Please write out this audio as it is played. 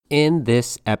in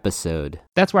this episode.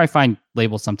 That's where I find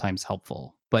labels sometimes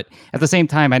helpful. But at the same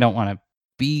time, I don't want to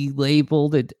be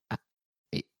labeled. It's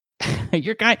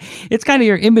kind of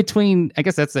you're in between. I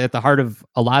guess that's at the heart of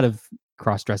a lot of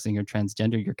cross-dressing or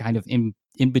transgender. You're kind of in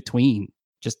between,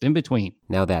 just in between.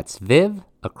 Now that's Viv,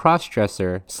 a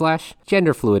cross-dresser /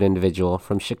 gender fluid individual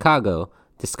from Chicago,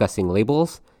 discussing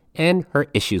labels and her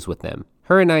issues with them.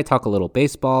 Her and I talk a little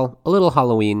baseball, a little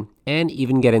Halloween, and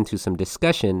even get into some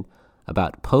discussion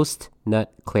about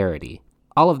post-nut clarity.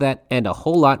 All of that and a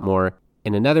whole lot more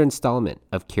in another installment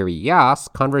of Curi YAAS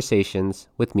Conversations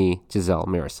with me, Giselle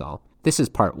Marisol. This is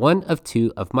part 1 of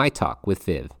 2 of my talk with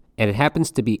Viv, and it happens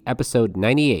to be episode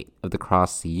 98 of the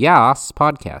Cross YAAS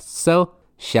podcast. So,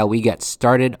 shall we get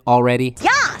started already?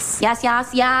 YAAS! Yes,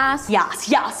 yes, yes. Yes,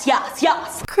 yes, yes,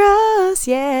 yes. Cross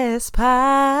YAAS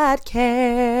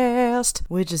podcast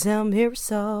with Giselle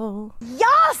Marisol.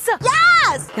 Yes!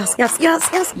 Yes! Yes, yes, yes,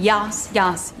 yes. Yes,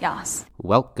 yes, yes.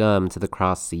 Welcome to the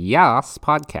Cross YAAS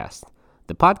podcast,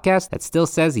 the podcast that still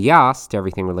says YAAS to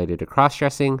everything related to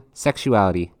cross-dressing,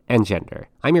 sexuality, and gender.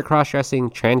 I'm your cross-dressing,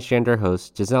 transgender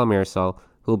host, Giselle Marisol,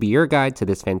 who will be your guide to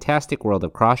this fantastic world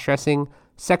of cross-dressing,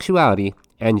 sexuality,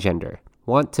 and gender.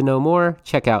 Want to know more?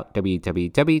 Check out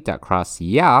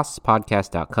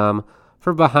www.crossyaaspodcast.com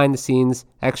for behind-the-scenes,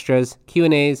 extras,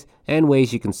 Q&As, and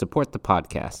ways you can support the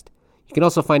podcast. You can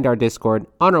also find our Discord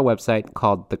on our website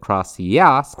called the Cross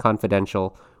YAAS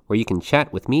Confidential, where you can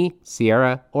chat with me,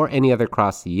 Sierra, or any other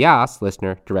Cross YAAS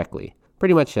listener directly.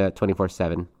 Pretty much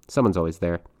 24/7. Someone's always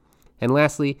there. And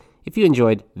lastly, if you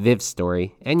enjoyed Viv's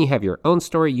story and you have your own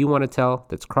story you want to tell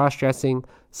that's cross-dressing,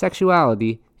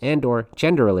 sexuality, and or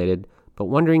gender-related, but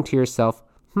wondering to yourself,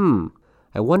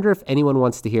 I wonder if anyone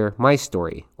wants to hear my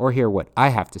story or hear what I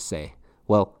have to say.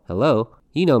 Well, hello,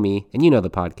 you know me and you know the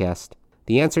podcast.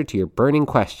 The answer to your burning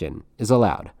question is a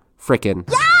loud frickin'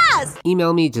 Yes!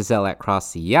 Email me, Giselle at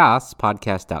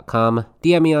crossyyaaspodcast.com,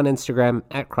 DM me on Instagram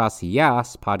at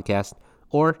crossyyaaspodcast,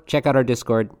 or check out our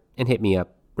Discord and hit me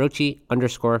up,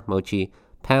 Rochi_Mochi,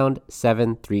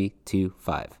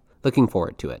 #7325. Looking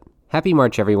forward to it. Happy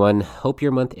March, everyone. Hope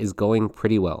your month is going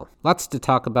pretty well. Lots to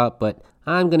talk about, but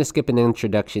I'm going to skip an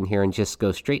introduction here and just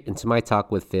go straight into my talk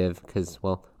with Viv, because,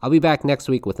 well, I'll be back next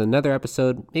week with another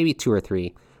episode, maybe 2 or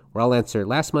 3, where I'll answer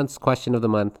last month's question of the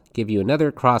month, give you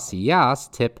another Cross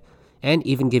YAAS tip, and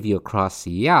even give you a Cross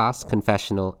YAAS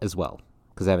confessional as well,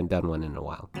 because I haven't done one in a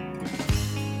while.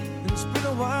 It's been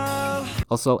a while.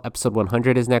 Also, episode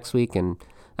 100 is next week, and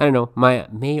I don't know,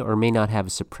 may or may not have a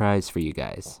surprise for you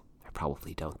guys. I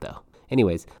probably don't, though.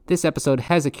 Anyways, this episode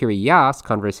has a Curi YAAS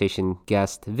conversation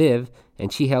guest, Viv,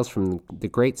 and she hails from the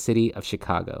great city of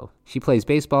Chicago. She plays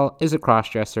baseball, is a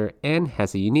crossdresser, and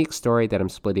has a unique story that I'm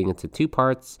splitting into 2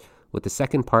 parts, with the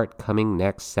second part coming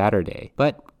next Saturday.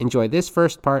 But enjoy this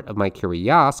first part of my Curi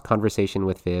YAAS conversation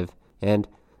with Viv, and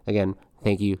again,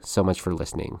 thank you so much for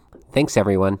listening. Thanks,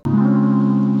 everyone.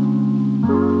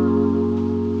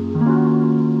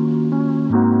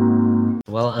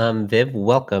 Well, Viv,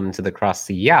 welcome to the Cross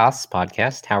YAAS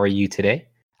podcast. How are you today?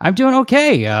 I'm doing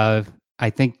okay. I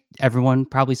think everyone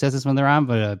probably says this when they're on,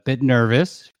 but a bit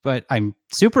nervous. But I'm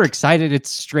super excited. It's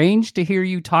strange to hear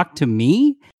you talk to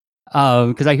me,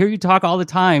 because I hear you talk all the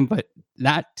time, but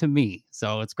not to me.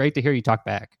 So it's great to hear you talk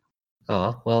back.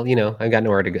 Oh, well, you know, I've got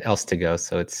nowhere else to go,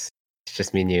 so it's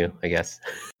just me and you, I guess.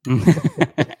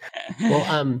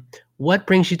 Well, what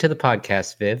brings you to the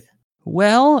podcast, Viv?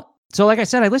 Well, so like I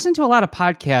said, I listen to a lot of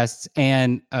podcasts,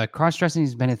 and cross-dressing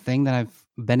has been a thing that I've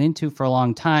been into for a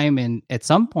long time. And at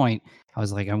some point, I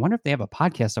was like, I wonder if they have a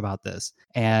podcast about this.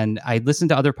 And I listened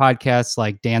to other podcasts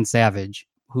like Dan Savage,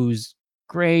 who's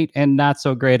great and not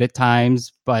so great at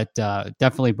times, but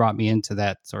definitely brought me into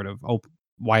that sort of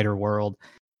wider world.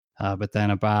 But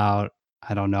then about,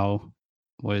 I don't know,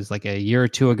 was like a year or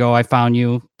 2 ago, I found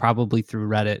you probably through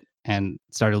Reddit and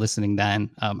started listening then.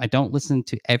 I don't listen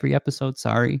to every episode,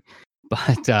 sorry,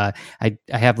 but I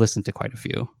have listened to quite a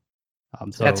few.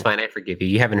 So That's fine. I forgive you.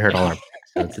 You haven't heard all our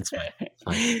episodes. It's fine. It's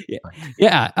fine.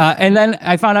 Yeah. And then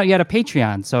I found out you had a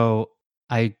Patreon. So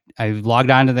I logged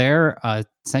onto there,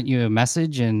 sent you a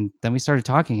message, and then we started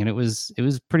talking, and it was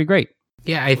pretty great.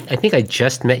 Yeah, I think I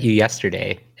just met you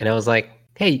yesterday, and I was like,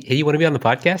 hey, you want to be on the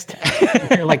podcast?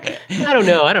 And you're like, I don't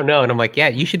know. And I'm like, yeah,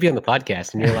 you should be on the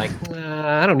podcast. And you're like,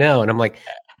 I don't know. And I'm like,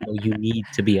 no, you need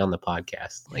to be on the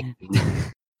podcast. Like,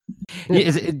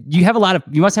 you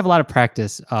must have a lot of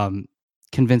practice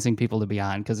convincing people to be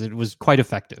on, because it was quite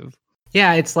effective.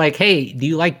 Yeah, it's like, hey, do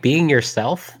you like being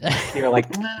yourself? And you're like,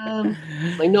 no,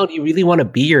 do you really want to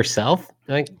be yourself?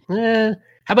 I'm like,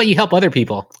 how about you help other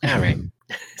people? All right.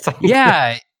 It's like,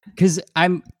 Yeah, because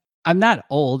I'm I'm not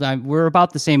old. We're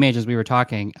about the same age as we were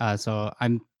talking. So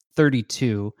I'm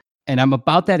 32, and I'm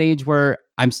about that age where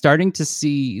I'm starting to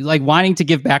see like wanting to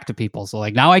give back to people. So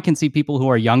like now I can see people who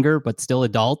are younger but still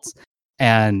adults,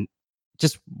 and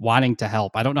just wanting to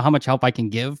help. I don't know how much help I can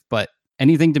give, but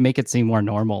anything to make it seem more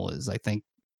normal is, I think,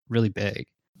 really big.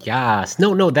 Yes.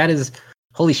 No, that is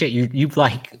holy shit.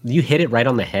 You hit it right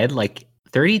on the head. Like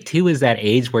 32 is that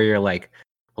age where you're like,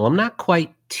 well, I'm not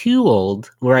quite too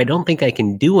old where I don't think I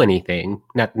can do anything.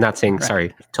 Not saying Right.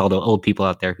 sorry to all the old people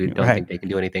out there who don't Right. think they can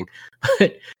do anything.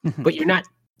 But you're not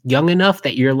young enough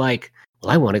that you're like,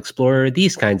 well, I want to explore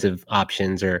these kinds of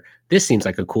options, or this seems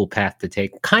like a cool path to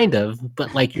take. Kind of,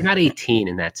 but like you're not 18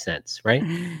 in that sense, right?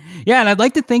 Yeah, and I'd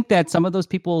like to think that some of those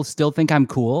people still think I'm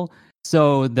cool,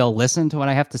 so they'll listen to what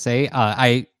I have to say.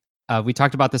 We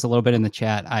talked about this a little bit in the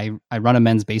chat. I run a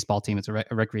men's baseball team. It's a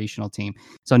recreational team.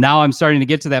 So now I'm starting to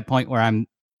get to that point where I'm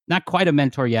not quite a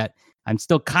mentor yet. I'm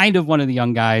still kind of one of the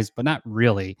young guys, but not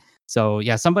really. So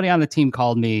yeah, somebody on the team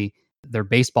called me their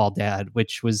baseball dad,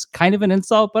 which was kind of an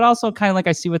insult, but also kind of like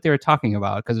I see what they were talking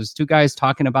about, because there's two guys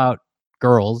talking about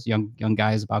girls, young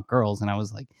guys about girls, and I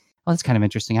was like, oh, that's kind of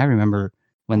interesting. I remember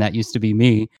when that used to be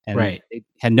me, and Right. they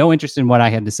had no interest in what I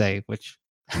had to say, which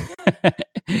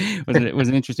was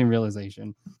an interesting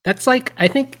realization. That's like, I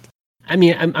think, I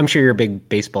mean, I'm sure you're a big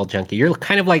baseball junkie. You're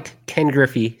kind of like Ken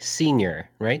Griffey Sr.,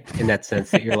 right? In that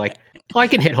sense that you're like, oh, I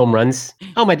can hit home runs.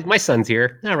 Oh, my son's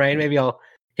here. All right, maybe I'll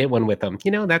hit one with him.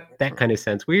 You know, that kind of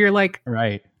sense where you're like,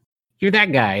 Right. you're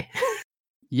that guy.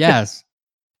 Yes.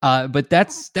 But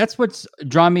that's what's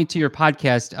drawn me to your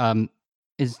podcast,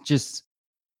 is just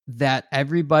that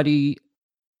everybody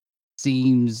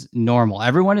seems normal.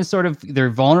 Everyone is sort of,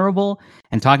 they're vulnerable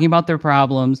and talking about their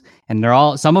problems, and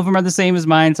some of them are the same as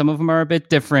mine, some of them are a bit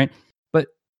different, but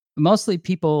mostly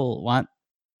people want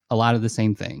a lot of the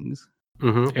same things.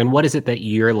 And what is it that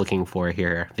you're looking for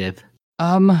here, Viv?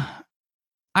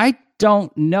 I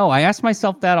don't know. I ask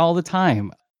myself that all the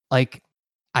time. Like,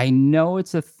 I know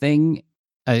it's a thing.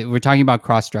 We're talking about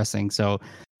cross-dressing. So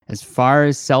as far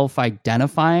as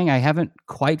self-identifying, I haven't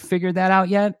quite figured that out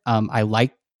yet. I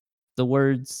like the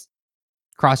words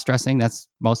cross-dressing. That's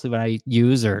mostly what I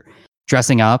use, or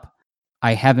dressing up.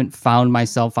 I haven't found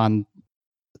myself on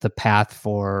the path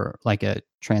for like a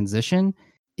transition.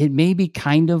 It may be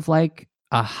kind of like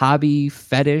a hobby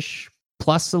fetish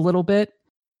plus a little bit.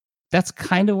 That's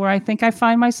kind of where I think I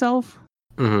find myself.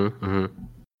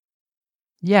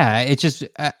 Yeah, it's just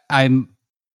I'm,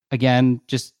 again,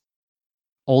 just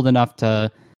old enough to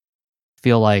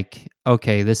feel like,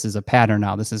 okay, this is a pattern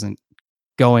now. This isn't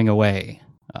going away.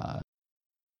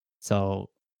 So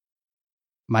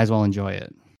might as well enjoy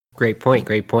it. Great point.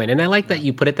 And I like that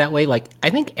you put it that way. Like, I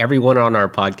think everyone on our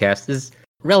podcast is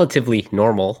relatively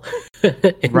normal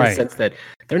in the sense that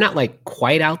they're not like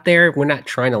quite out there. We're not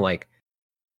trying to like,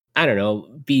 I don't know,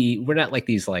 we're not like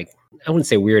these, like, I wouldn't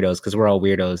say weirdos because we're all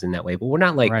weirdos in that way, but we're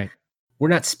not like, we're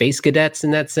not space cadets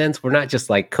in that sense. We're not just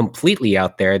like completely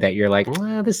out there that you're like,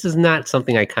 well, this is not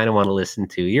something I kind of want to listen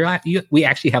to. We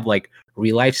actually have like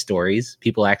real life stories.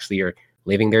 People actually are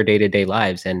living their day-to-day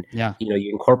lives. And, you know,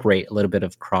 you incorporate a little bit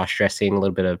of cross-dressing, a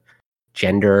little bit of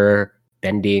gender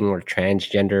bending or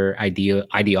transgender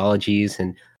ideologies,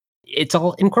 and it's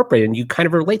all incorporated and you kind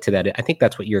of relate to that. I think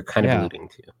that's what you're kind of alluding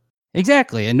to.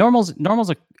 Exactly. And normal's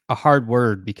a hard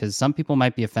word, because some people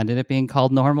might be offended at being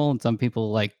called normal, and some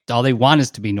people, like, all they want is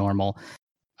to be normal.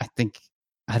 I think,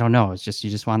 I don't know, it's just,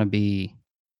 you just want to be,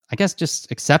 I guess,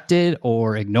 just accepted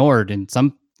or ignored in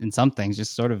some things,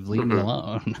 just sort of leave me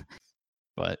alone.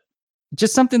 But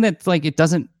just something that's like, it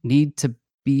doesn't need to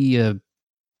be a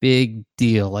big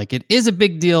deal. Like, it is a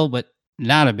big deal, but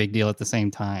not a big deal at the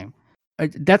same time.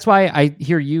 That's why I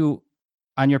hear you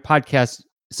on your podcast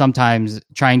sometimes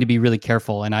trying to be really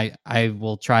careful, and I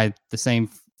will try the same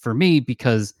for me,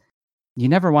 because you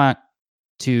never want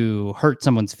to hurt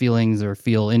someone's feelings or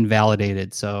feel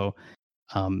invalidated. So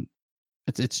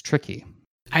it's tricky.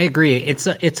 I agree. It's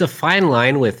a fine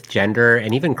line with gender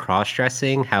and even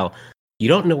cross-dressing, how you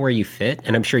don't know where you fit.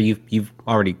 And I'm sure you've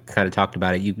already kind of talked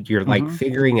about it. You're like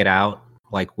figuring it out,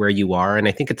 like where you are. And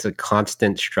I think it's a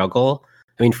constant struggle.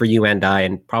 I mean, for you and I,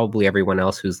 and probably everyone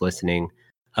else who's listening,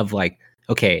 of like,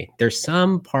 okay, there's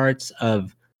some parts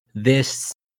of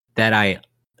this that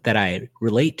I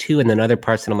relate to, and then other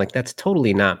parts that I'm like, that's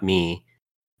totally not me.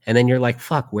 And then you're like,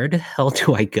 fuck, where the hell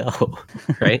do I go?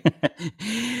 Right?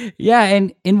 Yeah,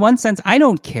 and in one sense, I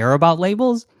don't care about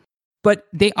labels, but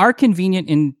they are convenient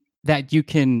in that you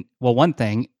can, well, one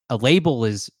thing, a label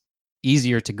is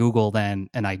easier to Google than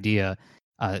an idea.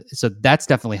 So that's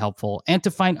definitely helpful. And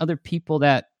to find other people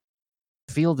that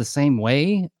feel the same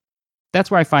way,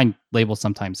 that's where I find labels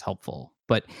sometimes helpful.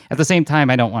 But at the same time,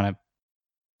 I don't want to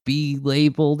be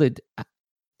labeled. It's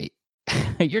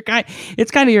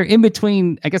kind of you're in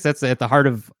between. I guess that's at the heart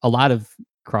of a lot of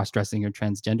cross-dressing or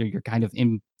transgender. You're kind of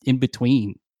in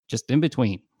between, just in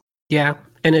between. Yeah,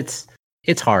 and it's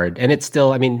hard, and it's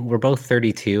still. I mean, we're both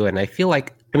 32, and I feel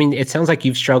like. I mean, it sounds like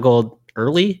you've struggled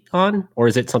early on, or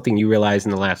is it something you realized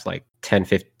in the last like 10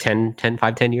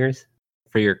 years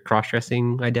for your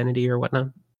cross-dressing identity or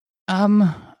whatnot?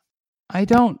 I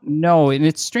don't know, and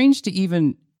it's strange to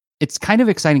even. It's kind of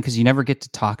exciting because you never get to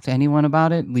talk to anyone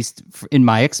about it, at least in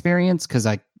my experience, because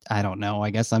I don't know.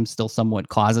 I guess I'm still somewhat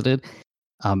closeted.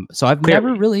 So I've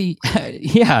never really,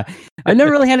 yeah, I've never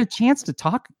really had a chance to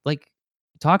talk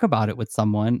about it with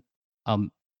someone.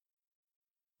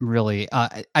 Really,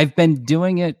 I've been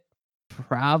doing it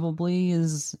probably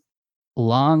as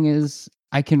long as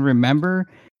I can remember.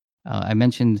 I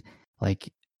mentioned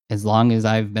like as long as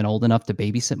I've been old enough to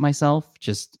babysit myself,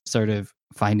 just sort of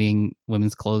finding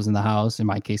women's clothes in the house. In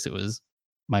my case, it was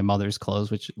my mother's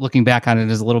clothes, which looking back on it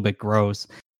is a little bit gross,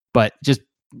 but just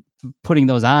putting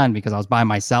those on because I was by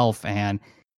myself and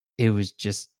I was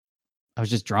just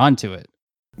drawn to it.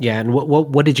 Yeah, and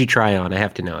what did you try on? I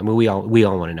have to know. I mean, we all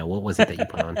want to know. What was it that you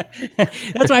put on?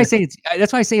 That's why I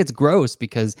say it's gross,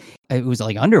 because it was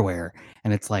like underwear,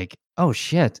 and it's like, oh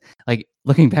shit! Like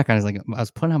looking back on it, I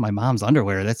was putting on my mom's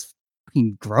underwear. That's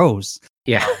fucking gross.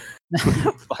 Yeah,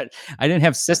 but I didn't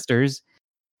have sisters.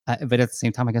 But at the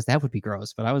same time, I guess that would be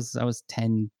gross. But I was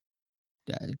 10,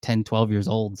 12 years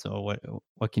old. So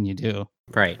what can you do?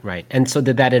 Right. And so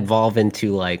did that evolve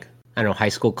into like, I don't know, high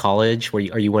school, college? Are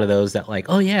you one of those that like,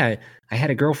 oh yeah, I had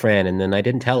a girlfriend and then I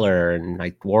didn't tell her and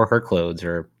I wore her clothes,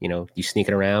 or you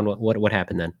sneaking around? What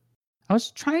happened then? I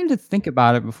was trying to think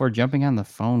about it before jumping on the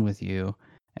phone with you,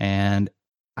 and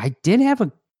I did have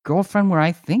a girlfriend where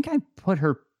I think I put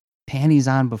her panties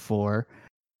on before.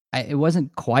 It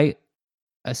wasn't quite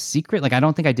a secret. Like I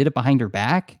don't think I did it behind her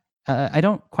back. I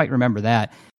don't quite remember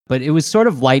that, but it was sort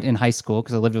of light in high school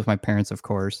because I lived with my parents, of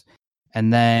course.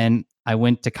 And then I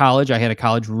went to college. I had a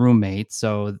college roommate,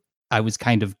 so I was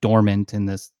kind of dormant in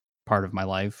this part of my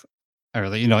life, or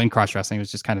in cross-dressing, it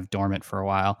was just kind of dormant for a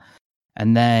while.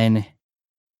 And then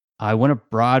I went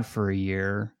abroad for a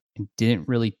year and didn't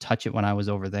really touch it when I was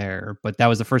over there. But that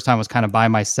was the first time I was kind of by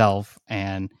myself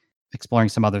and exploring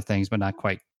some other things, but not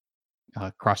quite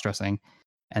cross-dressing.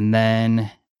 And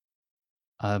then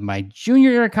my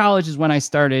junior year of college is when I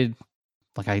started.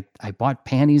 Like I bought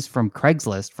panties from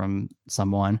Craigslist from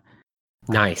someone.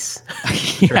 Nice.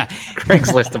 Yeah.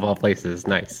 Craigslist of all places.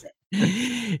 Nice.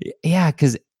 Yeah,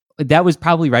 because that was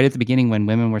probably right at the beginning when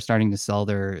women were starting to sell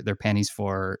their panties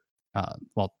for,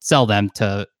 sell them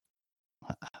to,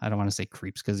 I don't want to say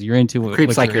creeps because you're into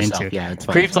creeps what like you're yourself. into. Yeah, it's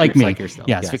fine. Creeps like me. Like yourself.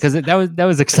 Yes, because that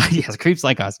was exciting. Yes, creeps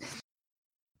like us.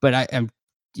 But I am,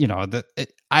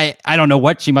 I don't know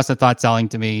what she must have thought selling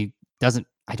to me.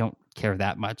 I don't care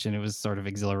that much, and it was sort of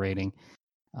exhilarating.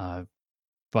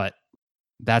 But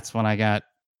that's when I got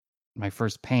my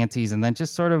first panties, and then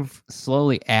just sort of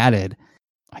slowly added.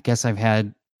 I guess I've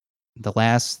had the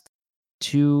last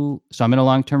two. So I'm in a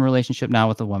long-term relationship now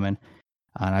with a woman,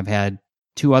 and I've had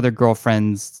two other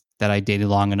girlfriends that I dated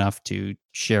long enough to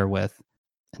share with,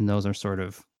 and those are sort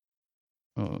of.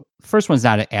 First one's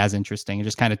not as interesting. I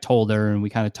just kind of told her, and we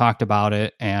kind of talked about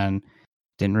it, and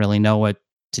didn't really know what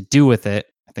to do with it.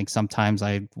 I think sometimes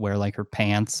I'd wear like her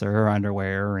pants or her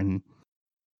underwear, and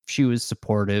she was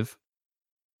supportive.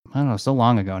 I don't know, so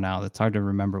long ago now, it's hard to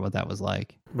remember what that was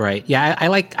like. Right. Yeah, I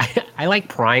like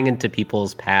prying into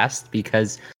people's past,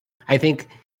 because I think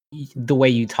the way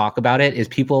you talk about it is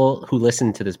people who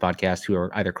listen to this podcast who are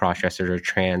either cross-dressers or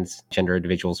transgender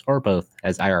individuals, or both,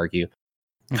 as I argue,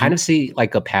 kind of see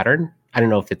like a pattern. I don't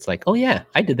know if it's like, oh yeah,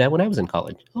 I did that when I was in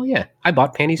college. Oh yeah, I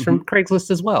bought panties from Craigslist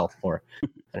as well. Or I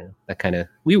don't know, that kind of,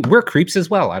 we're creeps as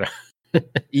well. I don't.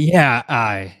 Yeah,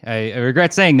 I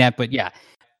regret saying that, but yeah.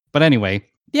 But anyway,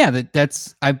 yeah,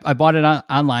 that's I bought it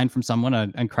online from someone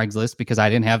on Craigslist because I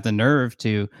didn't have the nerve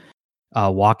to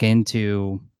walk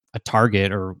into a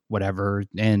Target or whatever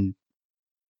and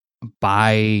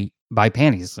buy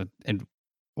panties. And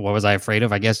what was I afraid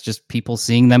of? I guess just people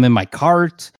seeing them in my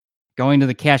cart, going to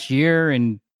the cashier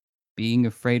and being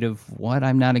afraid of what,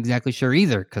 I'm not exactly sure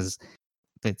either, because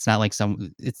it's not like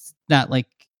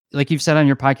you've said on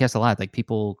your podcast a lot, like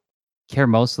people care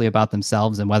mostly about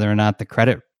themselves and whether or not the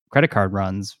credit card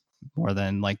runs, more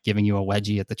than like giving you a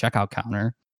wedgie at the checkout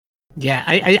counter. Yeah,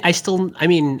 I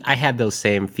mean, I had those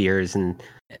same fears, and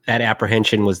that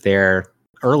apprehension was there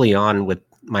early on with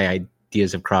my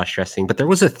ideas of cross-dressing, but there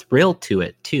was a thrill to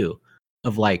it too,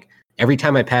 of like every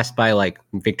time I passed by like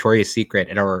Victoria's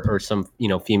Secret or some,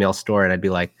 female store, and I'd be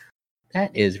like,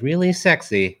 that is really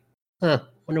sexy.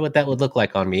 Wonder what that would look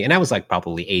like on me. And I was like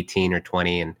probably 18 or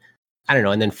 20, and I don't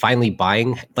know. And then finally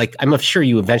buying, like, I'm sure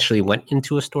you eventually went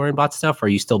into a store and bought stuff, or are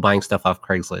you still buying stuff off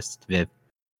Craigslist, Viv?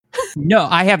 No,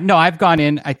 I've gone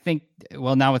in. I think,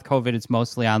 well, now with COVID, it's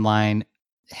mostly online.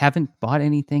 Haven't bought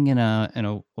anything in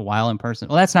a while in person.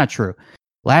 Well, that's not true.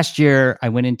 Last year, I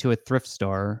went into a thrift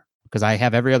store because I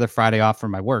have every other Friday off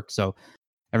from my work. So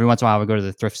every once in a while, I would go to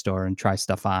the thrift store and try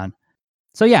stuff on.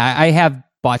 So yeah, I have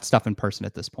bought stuff in person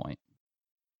at this point.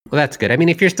 Well, that's good. I mean,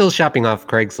 if you're still shopping off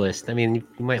Craigslist, I mean, you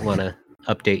might want to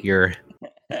update your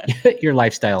your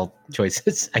lifestyle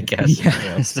choices, I guess.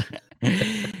 Yes.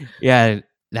 Yeah,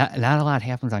 not a lot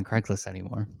happens on Craigslist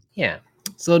anymore. Yeah.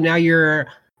 So now you're,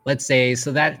 let's say,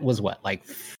 so that was what, like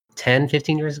 10,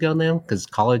 15 years ago now? Because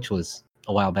college was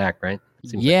a while back, right?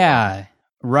 Yeah,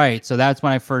 right. So that's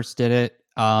when I first did it.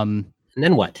 And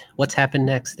then what? What's happened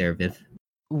next there, Viv?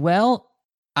 Well,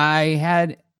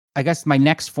 I guess my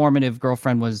next formative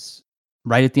girlfriend was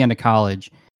right at the end of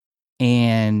college,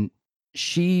 and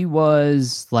she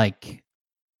was like,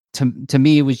 to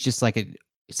me, it was just like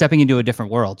stepping into a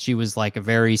different world. She was like a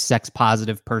very sex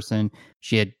positive person.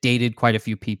 She had dated quite a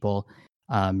few people.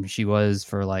 She was,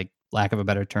 for like lack of a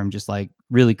better term, just like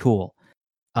really cool.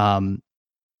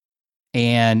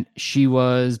 And she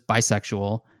was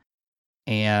bisexual,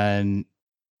 and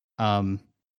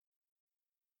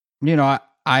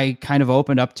I kind of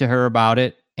opened up to her about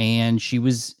it, and she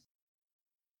was,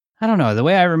 I don't know, the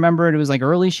way I remember it, it was like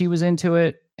early she was into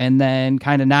it, and then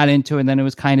kind of not into it, and then it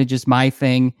was kind of just my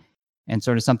thing and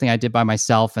sort of something I did by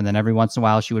myself, and then every once in a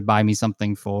while she would buy me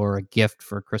something for a gift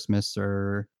for Christmas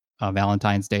or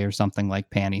Valentine's Day or something, like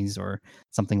panties or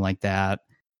something like that.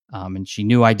 And she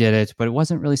knew I did it, but it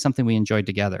wasn't really something we enjoyed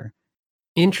together.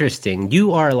 Interesting.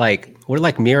 You are like, we're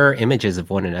like mirror images of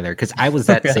one another, because I was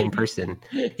that same person.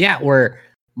 Yeah, where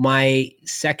my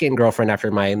second girlfriend, after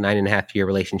my 9.5-year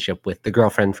relationship with the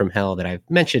girlfriend from hell that I've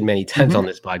mentioned many times on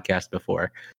this podcast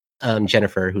before,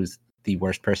 Jennifer, who's the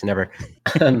worst person ever.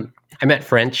 I met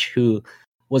French, who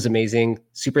was amazing,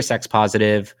 super sex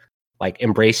positive, like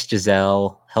embraced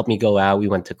Giselle, helped me go out. We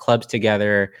went to clubs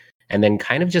together, and then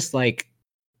kind of just like,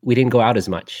 we didn't go out as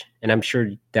much. And I'm sure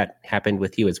that happened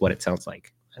with you, is what it sounds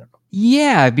like. I don't know.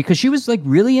 Yeah, because she was like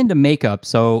really into makeup.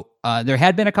 So there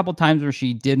had been a couple times where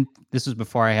she did. This was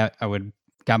before I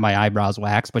got my eyebrows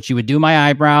waxed, but she would do my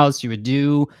eyebrows. She would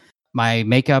do my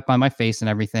makeup on my face and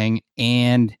everything.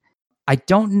 And I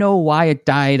don't know why it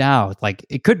died out. Like,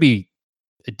 it could be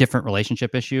a different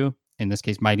relationship issue. In this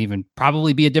case, might even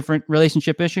probably be a different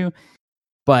relationship issue.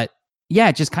 But yeah,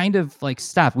 it just kind of like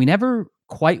stopped. We never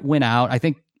quite went out. I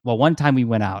think, well, one time we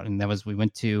went out, and we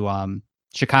went to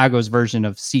Chicago's version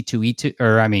of C2E2,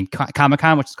 or I mean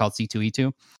Comic-Con, which is called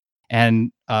C2E2.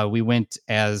 And we went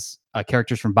as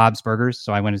characters from Bob's Burgers.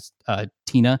 So I went as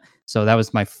Tina. So that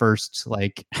was my first,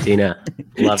 like... Tina.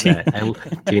 Love that.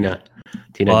 Tina.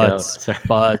 Butts. Go.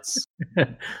 Butts.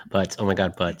 Butts. Oh my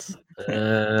God, butts.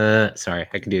 Sorry,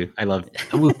 I love...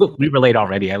 we relate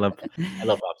already. I love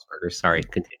Bob's Burgers. Sorry,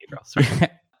 continue, girl. Sorry.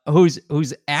 whose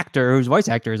voice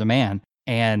actor is a man.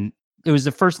 And it was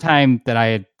the first time that I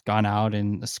had gone out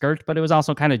in a skirt, but it was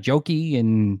also kind of jokey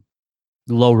and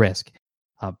low risk.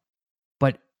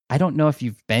 But I don't know if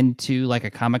you've been to like a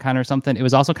Comic-Con or something. It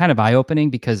was also kind of eye-opening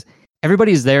because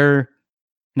everybody's there.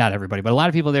 Not everybody, but a lot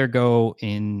of people there go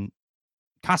in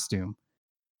costume.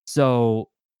 So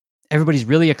everybody's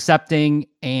really accepting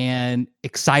and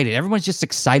excited. Everyone's just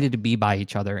excited to be by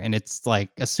each other. And it's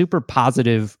like a super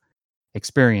positive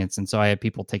experience. And so I had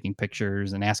people taking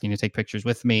pictures and asking to take pictures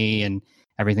with me and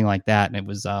everything like that. And it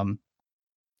was kind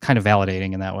of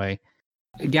validating in that way.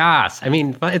 Yes. I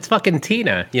mean, it's fucking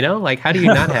Tina, like, how do you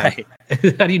not Right.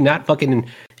 how do you not fucking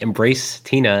embrace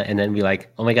Tina and then be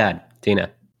like, oh my God, Tina,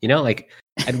 like,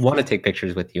 I'd want to take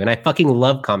pictures with you. And I fucking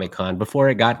love Comic-Con. Before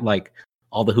it got like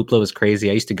all the hoopla was crazy,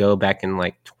 I used to go back in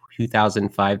like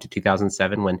 2005 to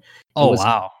 2007 when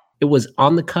it was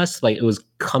on the cusp, like it was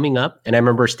coming up. And I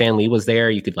remember Stan Lee was there.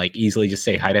 You could like easily just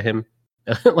say hi to him,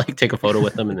 like take a photo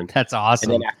with him. And then That's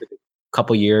awesome. And then after a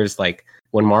couple years, like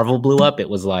when Marvel blew up, it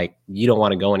was like, you don't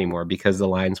want to go anymore because the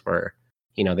lines were,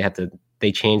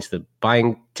 they changed the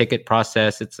buying ticket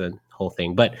process. It's a whole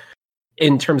thing. But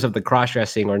in terms of the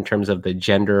cross-dressing, or in terms of the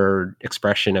gender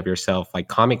expression of yourself, like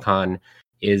Comic-Con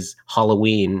is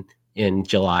Halloween in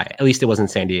July. At least it was in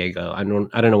San Diego. I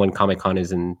don't know when Comic-Con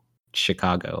is in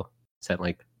Chicago. Is that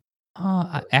like...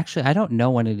 Actually, I don't know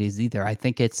when it is either. I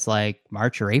think it's like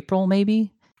March or April,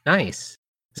 maybe. Nice.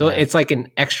 So Yeah. It's like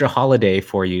an extra holiday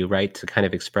for you, right? To kind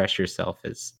of express yourself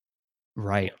as...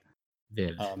 Right.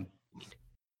 Viv.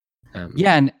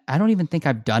 Yeah, and I don't even think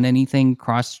I've done anything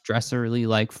cross-dresserly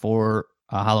like for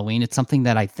Halloween. It's something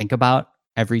that I think about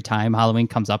every time Halloween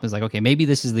comes up. Is like, okay, maybe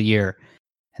this is the year,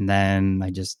 and then I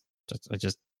just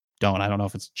don't. I don't know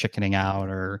if it's chickening out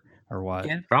or what.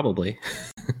 Yeah, probably.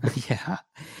 Yeah,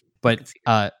 but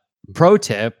pro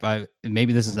tip,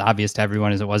 maybe this is obvious to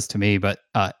everyone as it was to me, but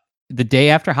the day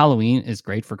after Halloween is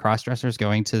great for cross-dressers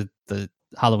going to the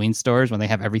Halloween stores when they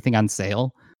have everything on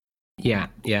sale. Yeah,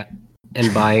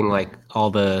 and buying like all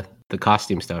the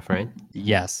costume stuff, right?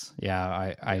 Yes,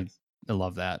 yeah, I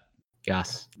love that.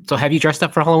 Yes. So have you dressed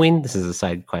up for Halloween? This is a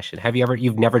side question.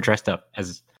 You've never dressed up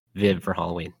as Viv for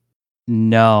Halloween?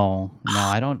 No,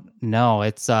 I don't know.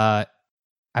 It's I'm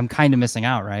kind of missing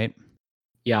out, right?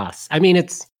 Yes. I mean,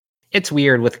 it's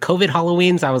weird with COVID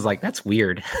Halloweens. I was like, that's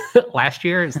weird. Last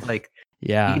year, it's like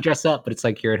you Yeah, can dress up, but it's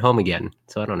like you're at home again.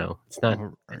 So I don't know. It's not.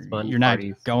 It's fun. you're not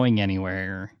parties. going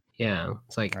anywhere. Yeah.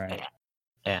 It's like, Right.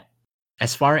 yeah.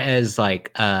 As far as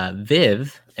like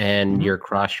Viv and your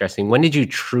cross dressing, when did you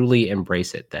truly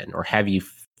embrace it then, or have you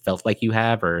felt like you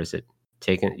have, or is it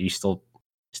taken? You still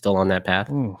on that path?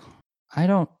 Ooh, I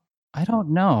don't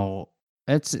know.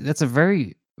 That's a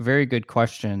very very good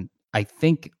question. I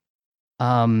think,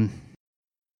 yeah,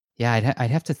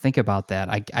 I'd have to think about that.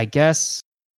 I guess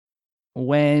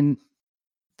when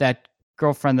that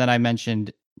girlfriend that I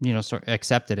mentioned, sort of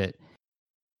accepted it,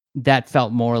 that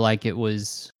felt more like it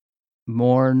was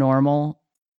more normal.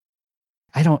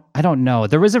 I don't know.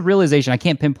 There was a realization. I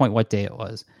can't pinpoint what day it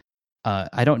was.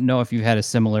 I don't know if you had a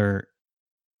similar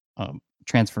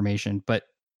transformation, but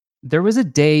there was a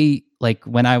day like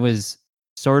when I was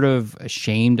sort of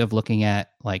ashamed of looking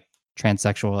at like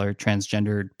transsexual or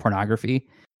transgendered pornography,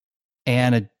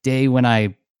 and a day when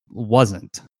I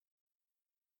wasn't.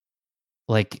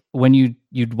 Like when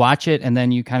you'd watch it and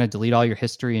then you kind of delete all your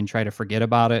history and try to forget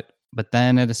about it, but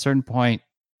then at a certain point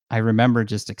I remember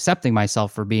just accepting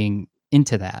myself for being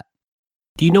into that.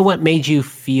 Do you know what made you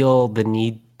feel the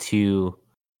need to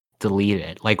delete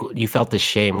it? Like you felt the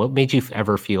shame. What made you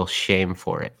ever feel shame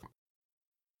for it?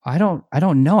 I don't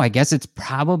know. I guess it's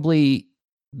probably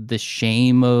the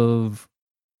shame of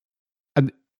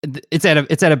it's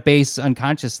at a base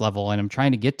unconscious level, and I'm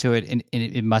trying to get to it, and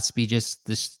it must be just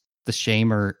the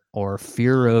shame or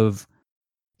fear of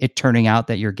it turning out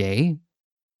that you're gay.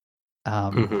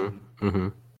 And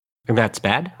that's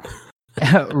bad.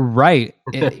 Right.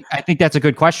 I think that's a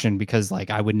good question because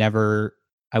like I would never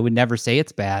say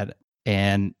it's bad,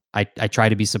 and I try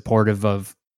to be supportive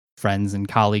of friends and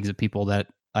colleagues of people that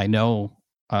I know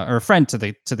or a friend to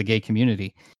the gay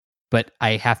community. But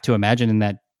I have to imagine in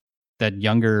that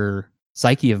younger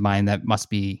psyche of mine that must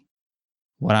be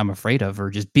what I'm afraid of, or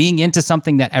just being into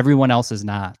something that everyone else is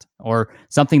not, or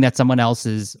something that someone else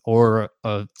is, or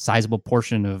a sizable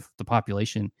portion of the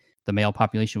population, the male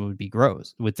population would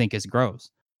think is gross.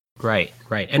 Right.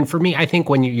 And for me, I think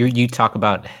when you talk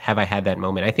about have I had that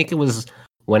moment, I think it was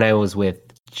when I was with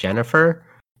Jennifer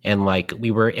and like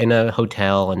we were in a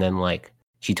hotel and then like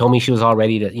she told me she was all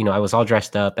ready to, I was all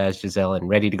dressed up as Giselle and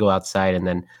ready to go outside. And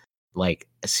then like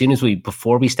as soon as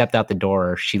before we stepped out the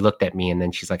door, she looked at me and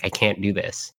then she's like, I can't do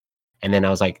this. And then I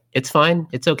was like, it's fine.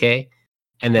 It's okay.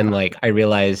 And then like I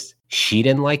realized she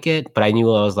didn't like it, but I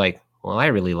knew I was like, well, I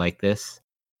really like this.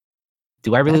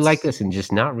 Do I really like this and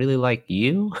just not really like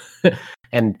you?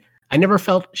 And I never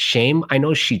felt shame. I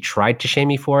know she tried to shame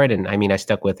me for it. And I mean, I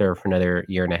stuck with her for another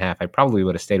year and a half. I probably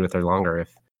would have stayed with her longer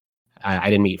if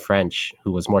I didn't meet French,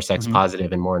 who was more sex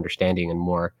positive and more understanding and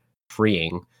more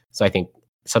freeing. So I think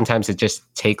sometimes it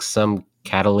just takes some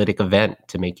catalytic event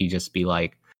to make you just be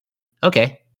like,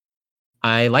 okay,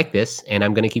 I like this and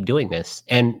I'm going to keep doing this.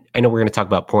 And I know we're going to talk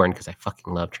about porn because I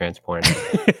fucking love trans porn.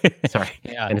 Sorry.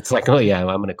 Yeah. And it's like, oh yeah,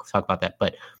 I'm going to talk about that.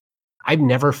 But I've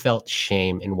never felt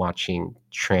shame in watching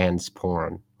trans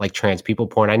porn, like trans people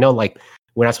porn. I know like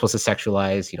we're not supposed to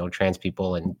sexualize, trans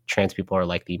people, and trans people are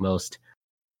like the most,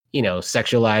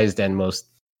 sexualized and most,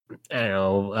 I don't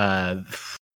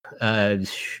know,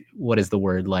 what is the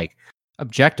word? Like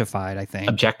Objectified, I think.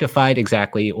 Objectified,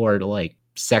 exactly. Or like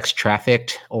sex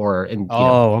trafficked or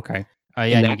okay. Oh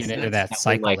yeah, and you get into that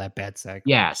cycle, like, that bad cycle.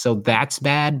 Yeah, so that's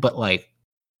bad, but like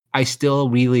I still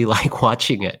really like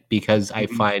watching it because I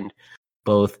find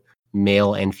both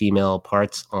male and female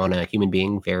parts on a human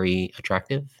being very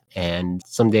attractive. And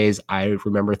some days I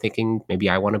remember thinking maybe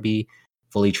I want to be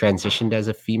fully transitioned as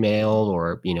a female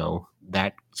or,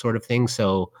 that sort of thing.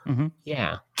 So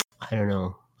yeah, I don't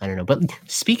know. But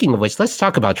speaking of which, let's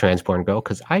talk about trans porn, girl,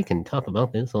 because I can talk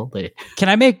about this all day. Can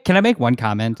I make one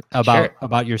comment Sure.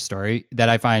 about your story that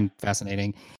I find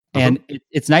fascinating? And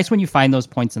it's nice when you find those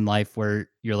points in life where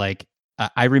you're like,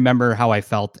 I remember how I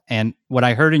felt. And what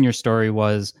I heard in your story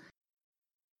was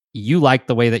you liked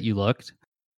the way that you looked,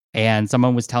 and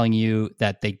someone was telling you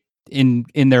that they, in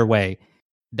their way,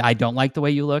 I don't like the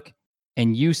way you look.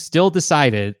 And you still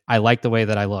decided I like the way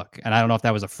that I look. And I don't know if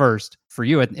that was a first for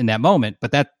you in that moment,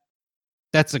 but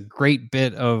that's a great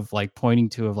bit of like pointing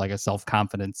to of like a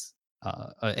self-confidence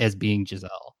as being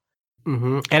Giselle.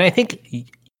 And I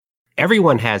think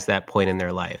everyone has that point in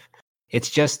their life. It's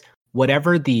just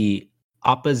whatever the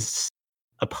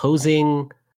opposing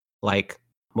like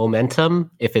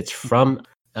momentum, if it's from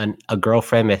a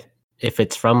girlfriend, if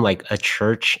it's from like a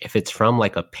church, if it's from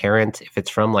like a parent, if it's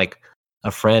from like a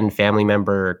friend, family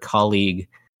member, colleague,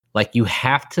 like you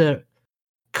have to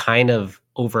kind of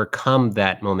overcome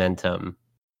that momentum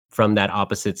from that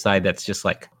opposite side. That's just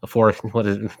like a force. What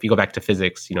is, if you go back to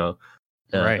physics,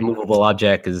 Right. a movable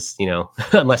object is,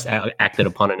 unless acted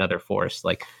upon another force,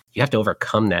 like you have to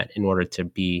overcome that in order to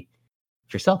be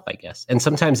yourself, I guess. And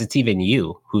sometimes it's even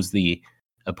you who's the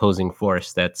opposing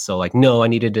force that's so like, no, I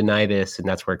need to deny this. And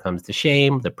that's where it comes to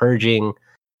shame, the purging,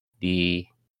 the,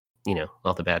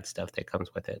 all the bad stuff that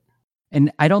comes with it.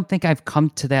 And I don't think I've come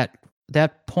to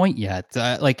that point yet.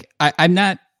 I'm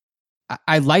not,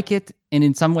 I like it. And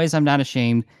in some ways I'm not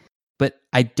ashamed, but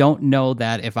I don't know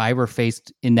that if I were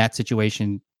faced in that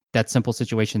situation, that simple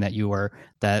situation that you were,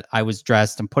 that I was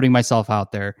dressed, I'm putting myself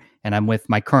out there and I'm with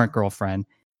my current girlfriend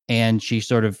and she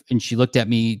looked at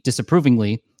me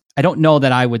disapprovingly. I don't know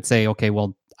that I would say, okay,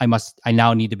 well, I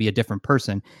now need to be a different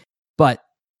person, but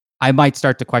I might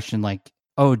start to question like,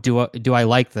 oh, do I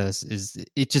like this?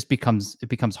 It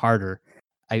becomes harder.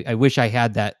 I wish I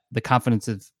had the confidence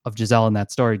of Giselle in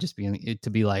that story, just to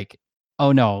be like,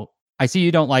 oh no, I see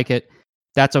you don't like it.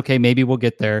 That's okay. Maybe we'll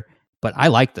get there, but I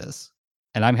like this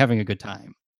and I'm having a good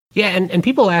time. Yeah. And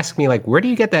people ask me like, where do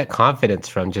you get that confidence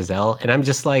from, Giselle? And I'm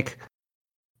just like,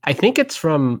 I think it's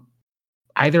from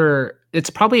it's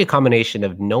probably a combination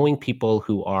of knowing people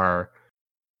who are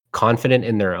confident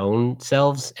in their own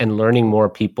selves and learning more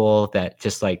people that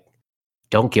just like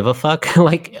don't give a fuck.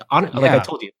 Like I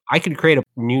told you, I could create a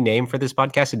new name for this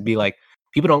podcast. It'd be like,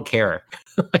 people don't care.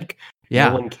 Like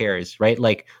no one cares, right?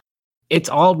 Like it's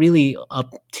all really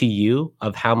up to you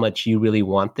of how much you really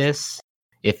want this.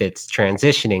 If it's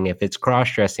transitioning, if it's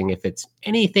cross-dressing, if it's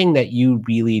anything that you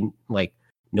really like,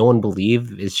 no one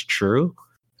believe is true,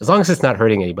 as long as it's not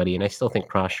hurting anybody. And I still think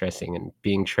cross-dressing and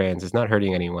being trans is not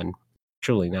hurting anyone.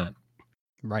 Truly not.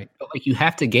 Right. But like you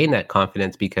have to gain that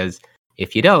confidence, because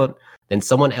if you don't, then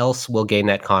someone else will gain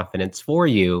that confidence for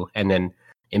you and then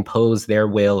impose their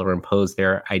will or impose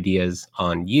their ideas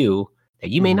on you that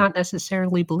you may not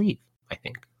necessarily believe, I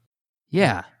think.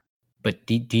 Yeah. But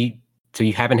so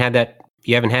you haven't had that,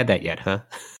 yet, huh?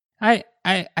 I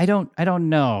don't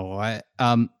know.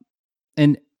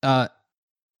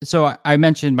 So I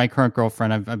mentioned my current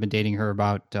girlfriend. I've been dating her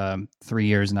about 3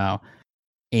 years now,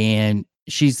 and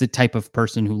she's the type of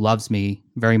person who loves me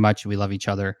very much. We love each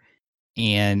other,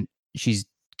 and she's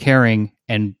caring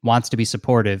and wants to be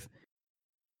supportive.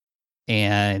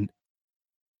 And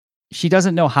she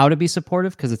doesn't know how to be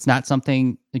supportive because it's not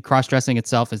something. Cross-dressing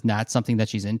itself is not something that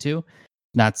she's into.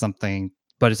 Not something,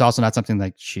 but it's also not something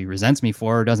that she resents me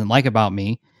for or doesn't like about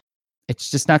me.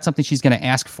 It's just not something she's going to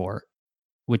ask for,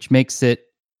 which makes it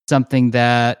something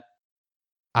that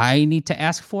I need to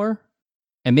ask for.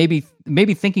 And maybe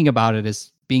thinking about it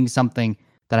as being something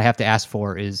that I have to ask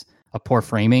for is a poor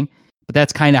framing, but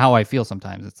that's kind of how I feel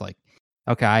sometimes. It's like,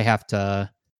 okay, I have to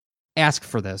ask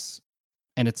for this,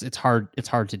 and it's hard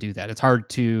to do that. It's hard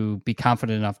to be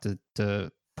confident enough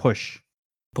to push.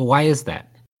 But why is that?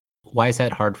 Why is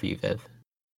that hard for you, Viv?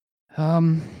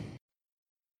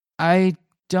 I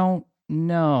don't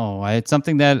know. It's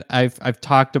something that I've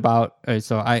talked about.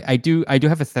 So I do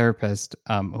have a therapist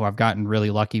who I've gotten really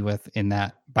lucky with, in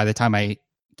that by the time I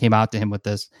came out to him with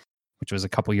this, which was a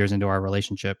couple years into our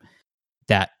relationship,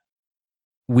 that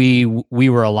we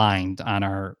were aligned on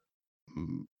our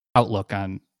outlook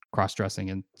on cross-dressing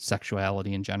and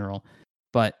sexuality in general.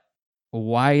 But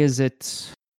why is it?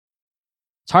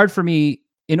 It's hard for me,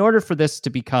 in order for this to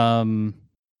become,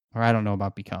 or I don't know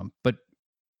about become, but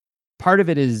part of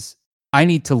it is I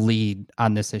need to lead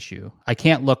on this issue. I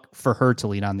can't look for her to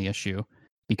lead on the issue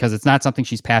because it's not something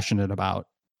she's passionate about.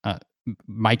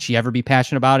 Might she ever be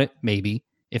passionate about it? Maybe,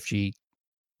 if she,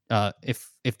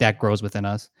 if that grows within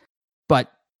us,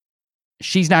 but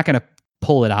she's not going to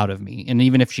pull it out of me. And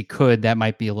even if she could, that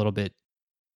might be a little bit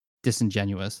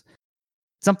disingenuous.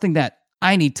 Something that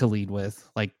I need to lead with,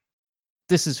 like,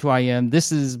 this is who I am.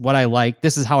 This is what I like.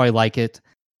 This is how I like it.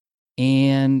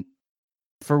 And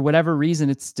for whatever reason,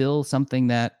 it's still something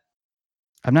that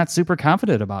I'm not super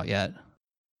confident about yet.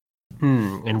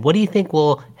 And what do you think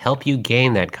will help you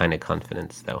gain that kind of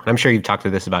confidence, though? I'm sure you've talked to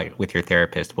this about with your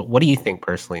therapist, but what do you think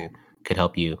personally could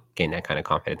help you gain that kind of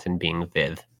confidence in being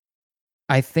Viv?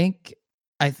 I think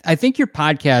I think your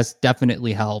podcast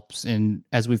definitely helps, and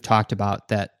as we've talked about,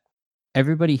 that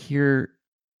everybody here,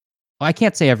 well, I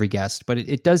can't say every guest, but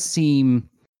it does seem,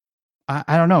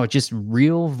 I don't know, just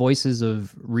real voices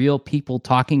of real people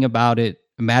talking about it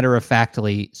matter of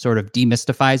factly sort of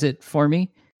demystifies it for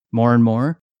me more and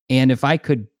more. And if I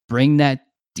could bring that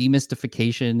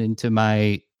demystification into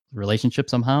my relationship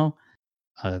somehow,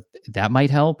 that might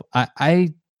help.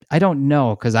 I don't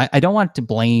know, because I don't want to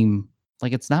blame,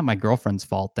 like, it's not my girlfriend's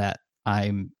fault that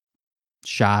I'm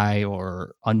shy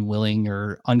or unwilling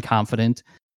or unconfident.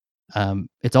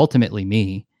 It's ultimately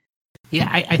me. Yeah,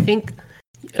 I think,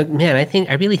 man,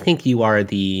 I really think you are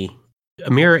a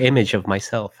mirror image of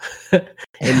myself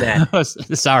in that.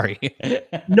 Sorry.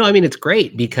 No, I mean, it's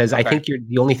great because I Okay. think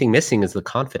the only thing missing is the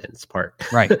confidence part.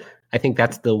 Right. I think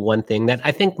that's the one thing that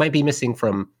I think might be missing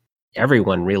from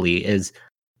everyone really is,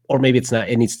 or maybe it's not,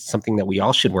 it needs something that we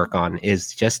all should work on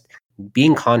is just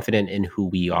being confident in who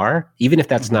we are, even if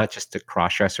that's Mhm. not just a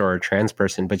crossdresser or a trans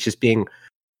person, but just being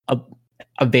a,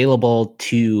 available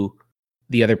to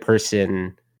the other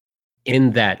person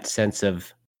in that sense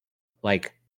of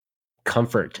like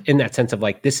comfort, in that sense of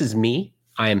like, this is me.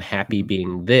 I am happy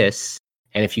being this.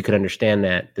 And if you could understand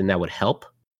that, then that would help.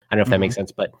 I don't know if that Mhm. makes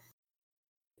sense, but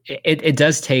it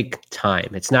does take time.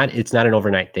 It's not an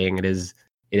overnight thing. It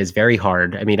is very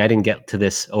hard. I mean, I didn't get to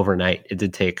this overnight. It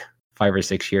did take 5 or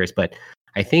 6 years, but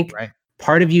I think Right.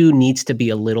 part of you needs to be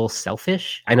a little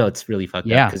selfish. I know it's really fucked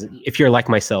up Yeah. because if you're like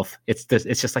myself, it's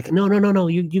just like, no, no, no, no.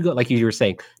 You go, like you were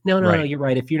saying, no, no, no, Right. you're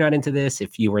right. If you're not into this,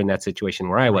 if you were in that situation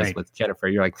where I was Right. with Jennifer,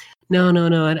 you're like, no, no,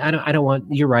 no, I don't want.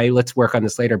 You're right. Let's work on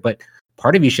this later. But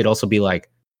part of you should also be like,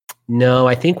 no,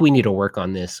 I think we need to work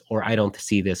on this, or I don't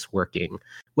see this working,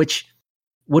 which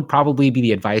would probably be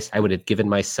the advice I would have given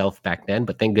myself back then.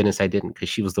 But thank goodness I didn't, because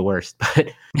she was the worst.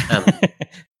 But um,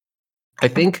 I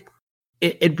think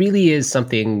it really is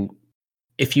something,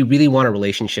 if you really want a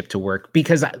relationship to work,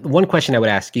 because one question I would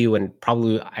ask you, and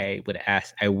probably I would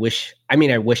ask, I wish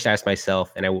to ask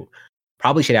myself, and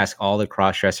probably should ask all the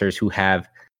cross dressers who have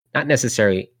not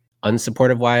necessarily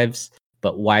unsupportive wives,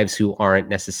 but wives who aren't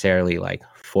necessarily like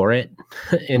for it,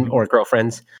 and Mhm. or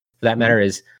girlfriends for that Mhm. matter,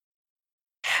 is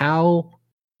how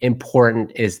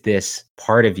important is this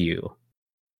part of you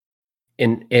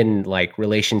in like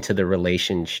relation to the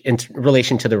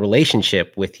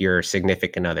relationship with your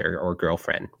significant other or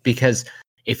girlfriend? Because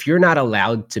if you're not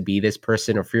allowed to be this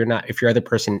person, or if your other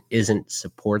person isn't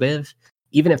supportive,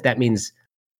 even if that means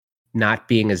not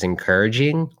being as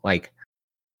encouraging, like,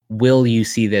 will you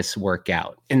see this work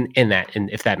out and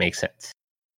if that makes sense?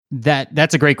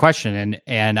 That's a great question,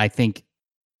 and I think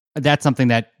that's something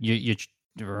that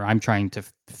or I'm trying to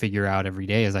figure out every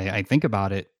day as I think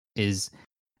about it. Is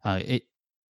it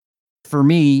for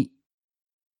me,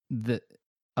 the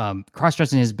cross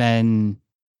dressing has been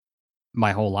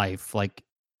my whole life, like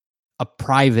a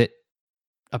private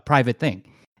a private thing,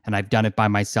 and I've done it by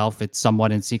myself. It's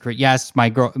somewhat in secret. Yes, my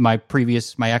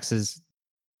exes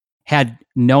had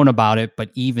known about it,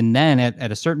 but even then,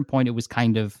 at a certain point, it was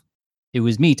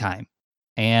me time,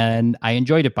 and I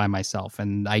enjoyed it by myself.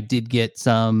 And I did get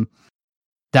some.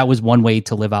 That was one way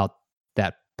to live out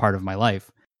that part of my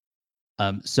life.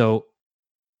 So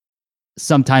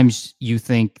sometimes you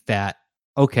think that,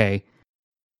 okay,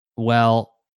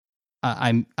 well,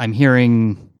 I'm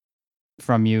hearing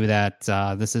from you that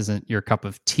this isn't your cup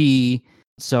of tea,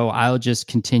 so I'll just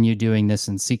continue doing this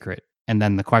in secret. And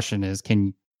then the question is,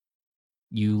 can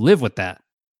you live with that?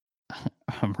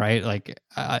 Right? Like,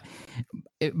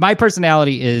 my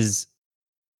personality is,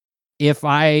 if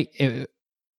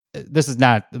this is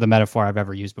not the metaphor I've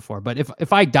ever used before, but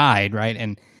if I died, right,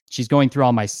 and she's going through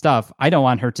all my stuff, I don't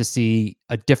want her to see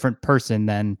a different person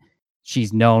than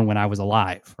she's known when I was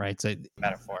alive, right? So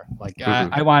metaphor, like, Mhm.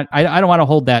 I don't want to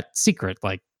hold that secret.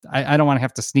 Like, I don't want to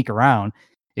have to sneak around.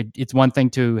 It's one thing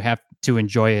to have to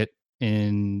enjoy it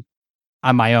in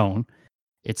on my own.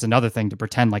 It's another thing to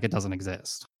pretend like it doesn't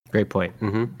exist. Great point.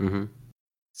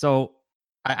 So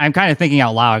I'm kind of thinking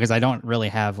out loud because I don't really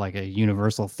have like a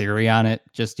universal theory on it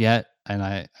just yet.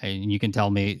 And you can tell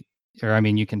me, or I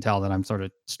mean, you can tell that I'm sort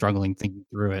of struggling thinking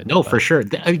through it. No, for But sure.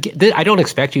 I don't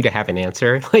expect you to have an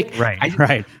answer. Like, right, I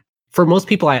right. for most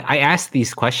people, I ask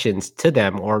these questions to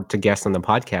them or to guests on the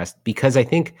podcast because I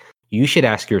think you should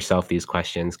ask yourself these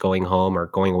questions going home or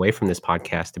going away from this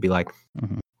podcast to be like,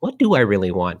 Mhm. what do I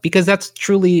really want? Because that's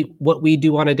truly what we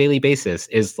do on a daily basis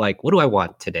is like, what do I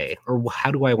want today? Or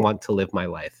how do I want to live my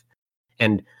life?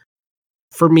 And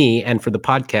for me and for the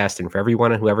podcast and for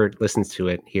everyone who ever listens to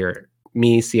it here,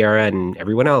 me, Sierra, and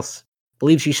everyone else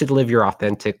believes you should live your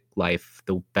authentic life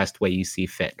the best way you see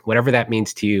fit. Whatever that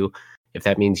means to you, if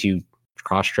that means you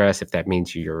cross-dress, if that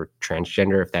means you're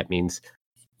transgender, if that means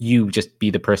you just be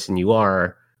the person you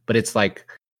are. But it's like,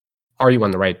 are you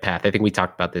on the right path? I think we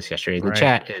talked about this yesterday in the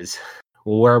chat is,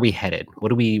 well, where are we headed? What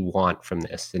do we want from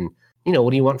this? And,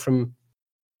 what do you want from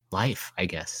life, I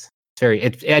guess?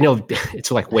 I know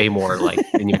it's like way more like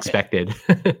than you expected.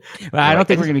 Well, I don't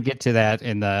think we're going to get to that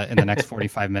in the next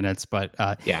 45 minutes, but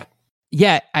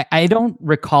yeah, I don't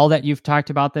recall that you've talked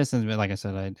about this, and like I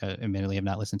said, I admittedly have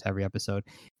not listened to every episode,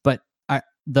 but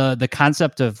the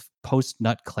concept of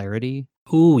post-nut clarity.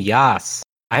 Ooh, YAAS.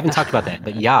 I haven't talked about that,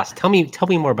 but YAAS. Tell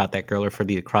me more about that, girl, or for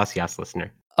the cross YAAS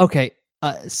listener. Okay,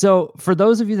 so for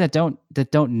those of you that don't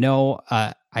know,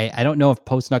 I don't know if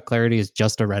post-nut clarity is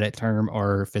just a Reddit term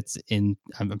or if it's in.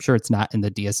 I'm sure it's not in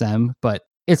the DSM, but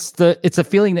it's a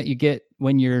feeling that you get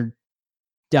when you're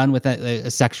done with a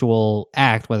sexual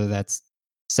act, whether that's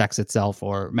sex itself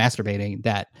or masturbating,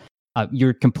 that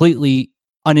you're completely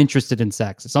uninterested in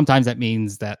sex. Sometimes that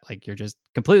means that like you're just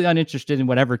completely uninterested in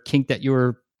whatever kink that you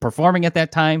were performing at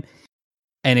that time,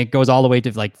 and it goes all the way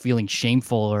to like feeling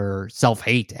shameful or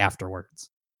self-hate afterwards.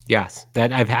 Yes,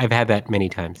 that I've had that many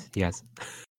times. Yes.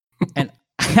 And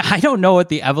I don't know what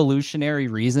the evolutionary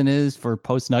reason is for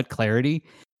post-nut clarity,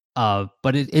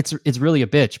 but it's really a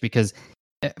bitch, because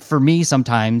for me,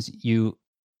 sometimes you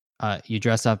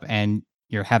dress up and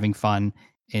you're having fun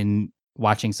in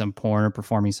watching some porn or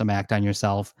performing some act on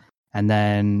yourself, and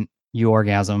then you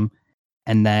orgasm,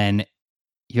 and then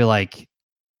you're like,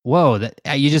 whoa, that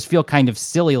you just feel kind of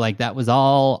silly, like that was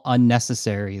all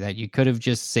unnecessary, that you could have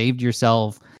just saved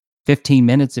yourself 15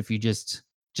 minutes if you just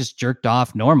jerked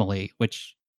off normally,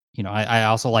 which I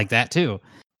also like that too.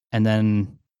 And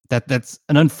then that's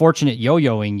an unfortunate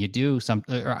yo-yoing you do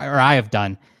or I have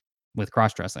done with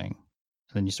cross-dressing.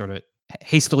 And then you sort of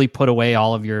hastily put away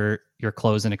all of your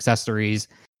clothes and accessories,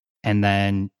 and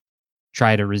then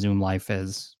try to resume life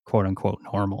as quote unquote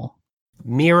normal.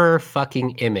 Mirror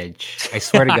fucking image. I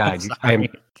swear to God, I'm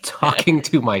talking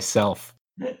to myself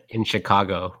in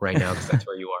Chicago right now, because that's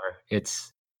where you are.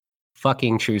 It's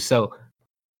fucking true. So,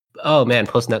 oh man,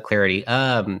 post-nut clarity.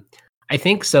 I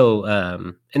think so.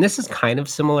 And this is kind of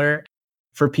similar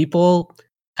for people.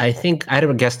 I think I had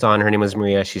a guest on. Her name was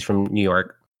Maria. She's from New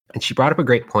York, and she brought up a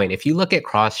great point. If you look at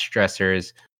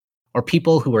cross-dressers or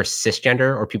people who are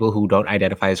cisgender or people who don't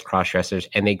identify as cross-dressers,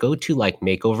 and they go to like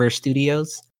makeover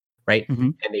studios, right? Mm-hmm.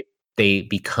 And they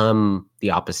become the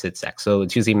opposite sex. So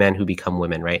it's usually men who become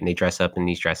women, right? And they dress up in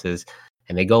these dresses,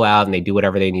 and they go out and they do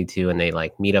whatever they need to, and they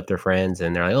like meet up their friends,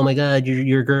 and they're like, "Oh my God,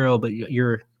 you're a girl, but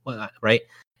you're right."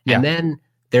 Yeah. And then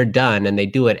they're done, and they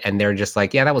do it, and they're just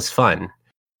like, "Yeah, that was fun."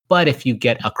 But if you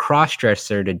get a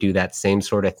cross-dresser to do that same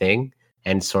sort of thing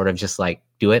and sort of just like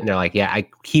do it, and they're like, "Yeah,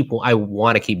 I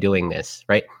want to keep doing this,"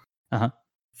 right? Uh-huh.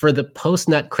 For the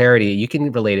post-nut clarity, you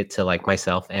can relate it to like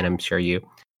myself, and I'm sure you,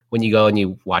 when you go and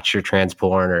you watch your trans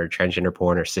porn or transgender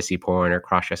porn or sissy porn or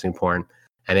cross-dressing porn,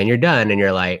 and then you're done, and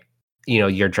you're like,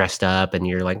 you're dressed up, and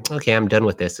you're like, "Okay, I'm done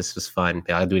with this. This was fun.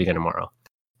 I'll do it again tomorrow."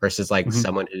 Versus like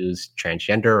someone who's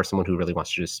transgender or someone who really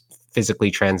wants to just physically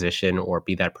transition or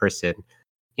be that person,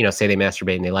 say they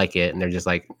masturbate and they like it, and they're just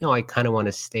like, "No, I kind of want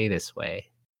to stay this way."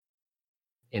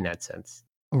 In that sense.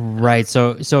 Right.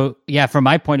 So yeah, from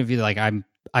my point of view, like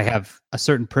I have a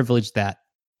certain privilege that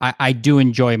I do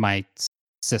enjoy my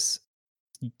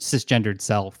cisgendered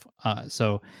self.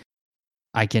 So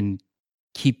I can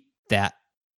keep that,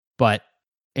 but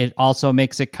it also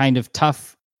makes it kind of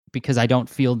tough because I don't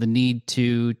feel the need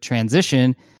to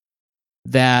transition.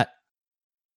 That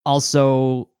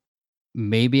also,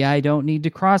 maybe I don't need to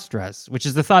cross-dress, which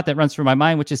is the thought that runs through my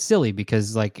mind, which is silly,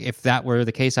 because like if that were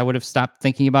the case, I would have stopped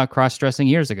thinking about cross-dressing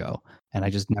years ago, and I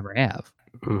just never have.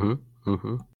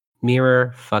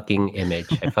 Mirror fucking image.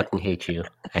 I fucking hate you.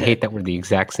 I hate that we're the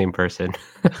exact same person.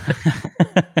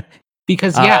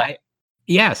 Because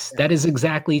yes, that is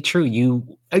exactly true.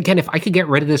 Again, if I could get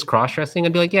rid of this cross-dressing,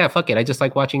 I'd be like, yeah, fuck it. I just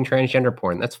like watching transgender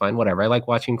porn. That's fine. Whatever. I like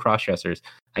watching cross-dressers.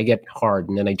 I get hard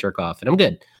and then I jerk off and I'm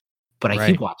good. But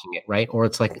I keep watching it, right? Or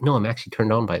it's like, no, I'm actually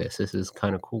turned on by this. This is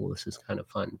kind of cool. This is kind of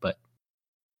fun. But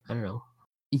I don't know.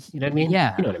 You know what I mean?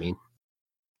 Yeah. You know what I mean?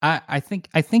 I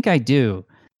think I do.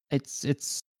 It's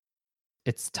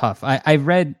tough. I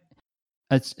read.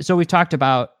 So we've talked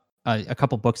about a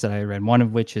couple books that I read. One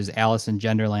of which is Alice in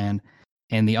Genderland,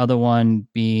 and the other one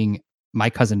being My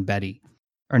Cousin Betty,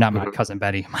 or not my cousin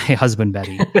Betty, my husband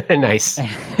Betty. Nice.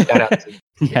 Shout out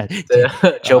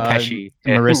to Joe Pesci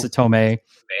and Marissa Tomei.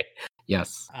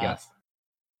 Yes.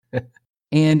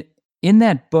 And in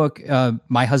that book,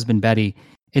 My Husband Betty,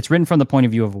 it's written from the point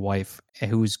of view of a wife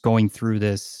who's going through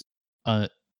this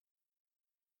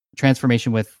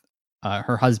transformation with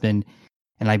her husband.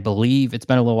 And I believe it's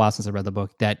been a little while since I read the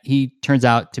book, that he turns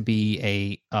out to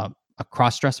be a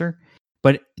cross-dresser.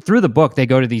 But through the book, they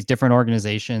go to these different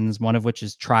organizations, one of which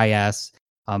is YAAS.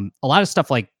 A lot of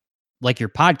stuff like your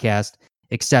podcast,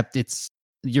 except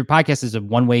your podcast is a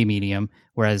one-way medium,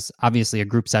 whereas obviously a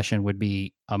group session would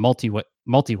be a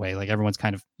multi-way. Like everyone's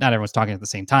not everyone's talking at the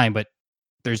same time, but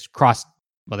there's well,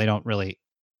 they don't really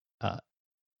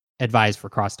advise for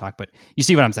crosstalk, but you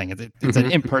see what I'm saying. It's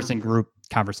an in-person group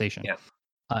conversation. Yeah.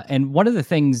 And one of the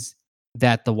things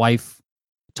that the wife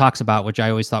talks about, which I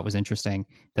always thought was interesting,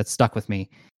 that stuck with me,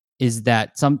 is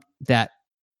that that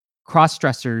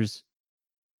cross-dressers,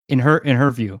 in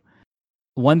her view,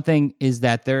 one thing is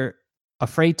that they're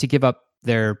afraid to give up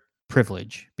their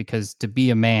privilege, because to be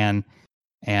a man,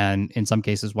 and in some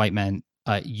cases white men,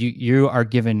 you are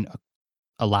given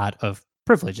a lot of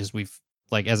privileges. We've,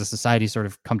 like, as a society, sort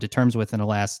of come to terms with in the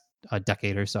last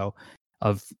decade or so,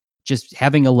 of just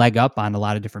having a leg up on a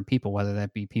lot of different people, whether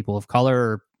that be people of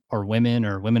color or women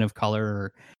of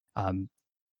color, or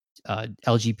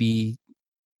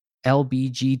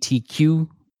LGBTQ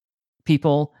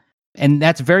people. And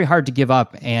that's very hard to give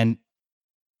up. And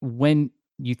when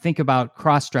you think about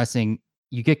cross-dressing,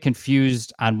 you get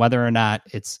confused on whether or not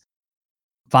it's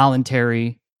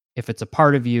voluntary, if it's a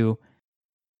part of you.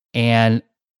 And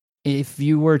if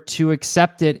you were to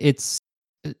accept it, it's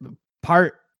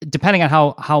part, depending on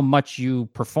how much you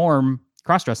perform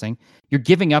cross-dressing, you're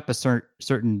giving up a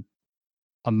certain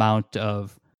amount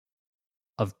of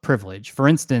privilege. For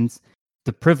instance,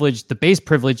 the base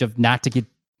privilege of not to get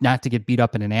beat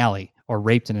up in an alley or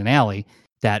raped in an alley,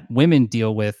 that women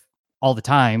deal with all the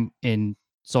time in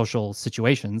social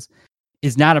situations,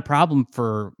 is not a problem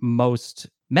for most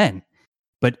men.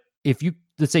 But if you,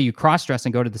 let's say you cross-dress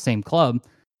and go to the same club,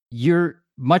 you're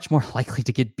much more likely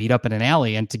to get beat up in an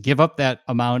alley, and to give up that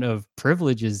amount of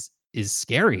privilege is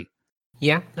scary.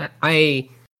 Yeah, I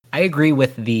agree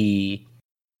with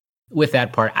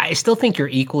that part. I still think you're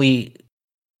equally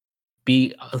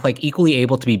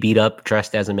able to be beat up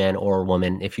dressed as a man or a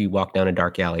woman if you walk down a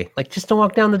dark alley. Like, just don't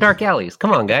walk down the dark alleys.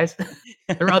 Come on, guys.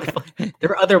 there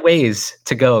are other ways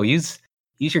to go. Use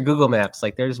your Google Maps.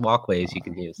 Like, there's walkways you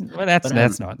can use. Well, that's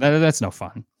no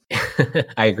fun.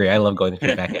 I agree. I love going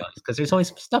through back alleys because there's always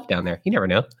some stuff down there. You never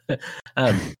know.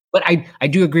 But I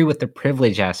do agree with the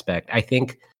privilege aspect. I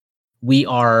think we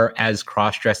are, as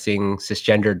cross-dressing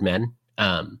cisgendered men,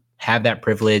 have that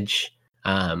privilege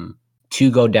to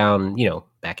go down,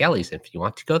 back alleys if you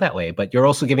want to go that way. But you're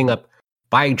also giving up,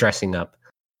 by dressing up,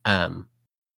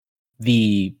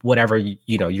 the whatever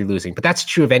you're losing. But that's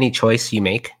true of any choice you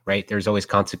make, right? There's always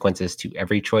consequences to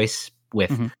every choice.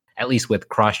 With at least with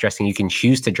cross-dressing, you can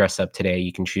choose to dress up today,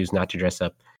 you can choose not to dress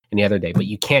up any other day, but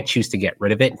you can't choose to get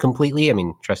rid of it completely. I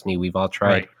mean, trust me, we've all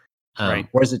tried. Right.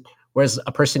 Whereas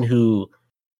a person who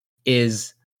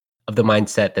is of the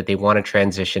mindset that they want to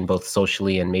transition both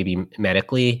socially and maybe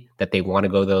medically, that they want to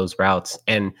go those routes,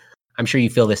 and I'm sure you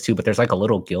feel this too, but there's like a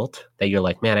little guilt that you're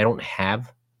like, man, I don't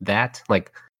have that.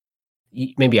 Like,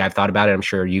 maybe I've thought about it. I'm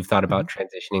sure you've thought about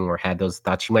transitioning or had those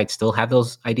thoughts. You might still have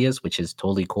those ideas, which is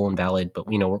totally cool and valid, but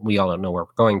we all don't know where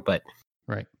we're going. But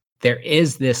there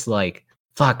is this I'm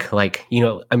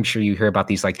sure you hear about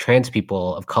these like trans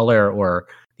people of color, or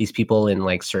these people in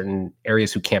like certain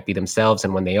areas who can't be themselves.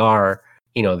 And when they are,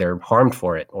 they're harmed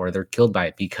for it, or they're killed by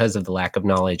it because of the lack of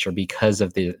knowledge or because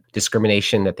of the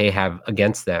discrimination that they have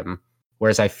against them.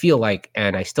 Whereas I feel like,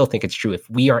 and I still think it's true, if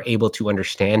we are able to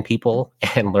understand people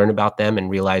and learn about them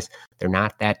and realize they're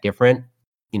not that different,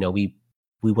 we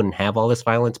wouldn't have all this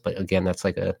violence. But again, that's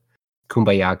like a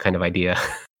kumbaya kind of ideology.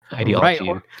 Right.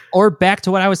 Or back to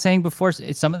what I was saying before,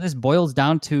 some of this boils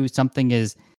down to something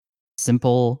as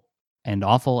simple and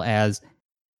awful as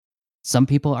some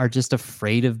people are just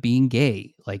afraid of being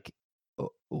gay. Like,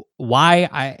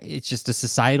 why? It's just a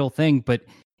societal thing. But,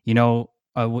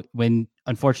 when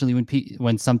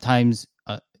sometimes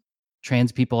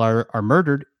trans people are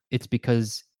murdered, it's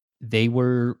because they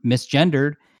were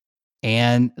misgendered,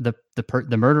 and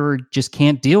the murderer just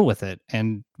can't deal with it,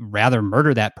 and rather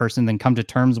murder that person than come to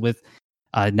terms with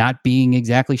not being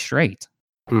exactly straight.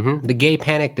 The gay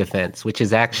panic defense, which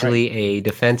is actually a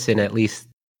defense in at least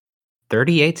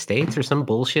 38 states or some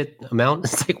bullshit amount.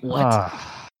 It's like, what?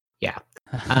 Yeah.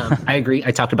 I agree.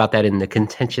 I talked about that in the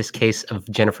contentious case of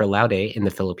Jennifer Laude in the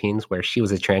Philippines, where she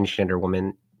was a transgender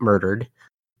woman murdered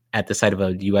at the site of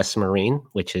a U.S. Marine,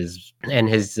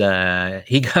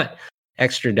 he got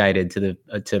extradited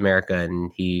to America,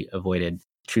 and he avoided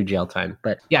true jail time.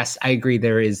 But yes, I agree.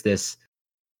 There is this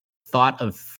thought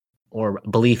of or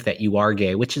belief that you are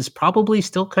gay, which is probably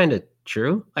still kind of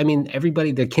true. I mean,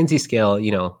 everybody, the Kinsey scale,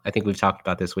 I think we've talked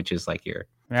about this, which is like your,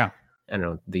 I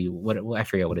don't know, I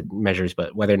forget what it measures,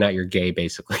 but whether or not you're gay,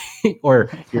 basically, or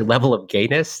your level of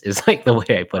gayness is like the way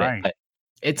I put it. But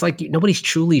it's like nobody's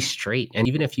truly straight. And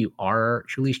even if you are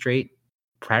truly straight,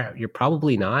 you're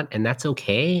probably not. And that's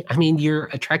okay. I mean, you're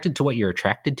attracted to what you're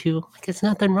attracted to. Like, it's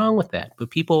nothing wrong with that.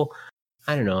 But people,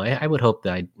 I don't know. I would hope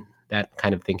that that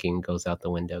kind of thinking goes out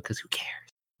the window because who cares?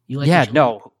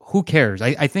 Who cares?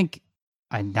 I think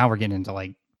now we're getting into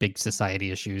like big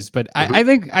society issues, but I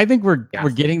think we're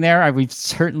getting there. We've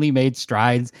certainly made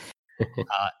strides.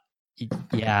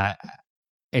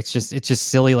 It's just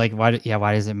silly. Like, why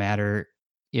does it matter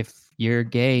if you're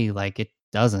gay? Like, it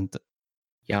doesn't.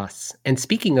 Yes. And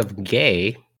speaking of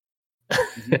gay,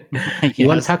 you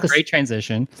want to talk? Great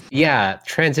transition. Yeah,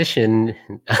 transition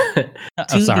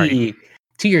to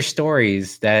your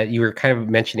stories that you were kind of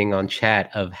mentioning on chat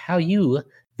of how you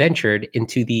ventured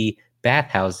into the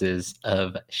bathhouses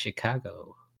of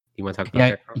Chicago. You want to talk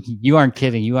about that? You aren't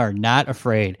kidding. You are not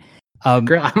afraid.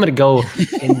 Girl, I'm going to go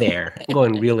in there. I'm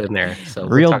going real in there. So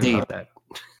real deep. About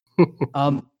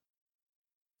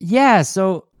that.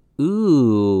 So.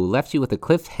 Ooh, left you with a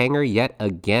cliffhanger yet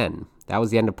again. That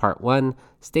was the end of part 1.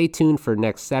 Stay tuned for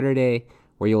next Saturday,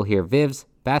 where you'll hear Viv's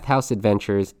bathhouse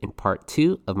adventures in part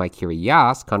 2 of my Curi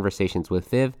YAAS conversations with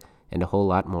Viv, and a whole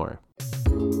lot more.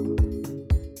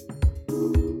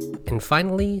 And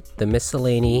finally, the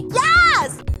miscellany.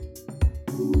 Yes!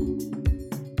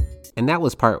 And that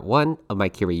was part 1 of my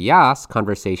Curi YAAS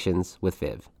conversations with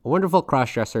Viv, a wonderful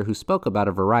crossdresser who spoke about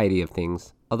a variety of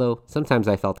things, although sometimes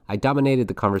I felt I dominated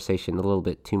the conversation a little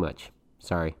bit too much.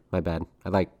 Sorry, my bad. I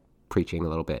like preaching a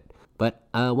little bit. But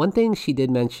one thing she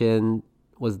did mention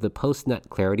was the post-nut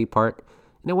clarity part,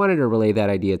 and I wanted to relay that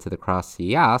idea to the Cross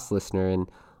YAAS listener. And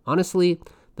honestly,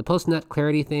 the post-nut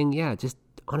clarity thing, just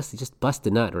bust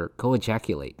a nut or go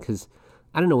ejaculate, because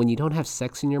I don't know, when you don't have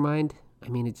sex in your mind, I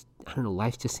mean,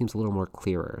 life just seems a little more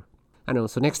clearer. I don't know,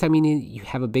 so next time you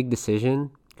have a big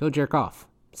decision, go jerk off.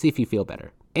 See if you feel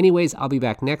better. Anyways, I'll be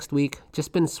back next week.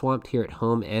 Just been swamped here at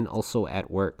home and also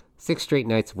at work. 6 straight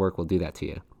nights of work will do that to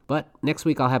you. But next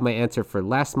week I'll have my answer for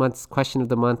last month's question of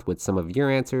the month with some of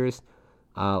your answers.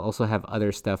 I'll also have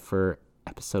other stuff for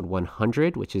episode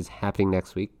 100, which is happening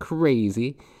next week.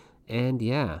 Crazy. And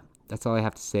that's all I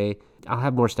have to say. I'll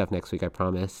have more stuff next week, I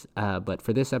promise. But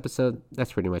for this episode,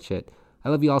 that's pretty much it. I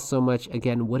love you all so much.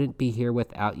 Again, wouldn't be here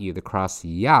without you, the Cross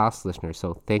YAAS listener.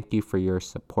 So thank you for your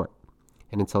support.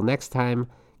 And until next time,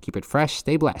 keep it fresh,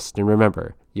 stay blessed, and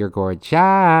remember, you're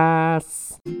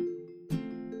gorgeous.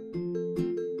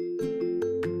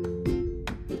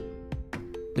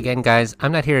 Again, guys,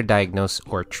 I'm not here to diagnose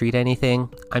or treat anything.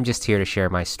 I'm just here to share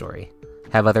my story.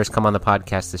 Have others come on the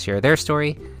podcast to share their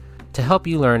story, to help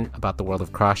you learn about the world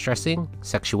of cross-dressing,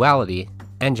 sexuality,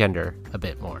 and gender a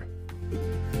bit more.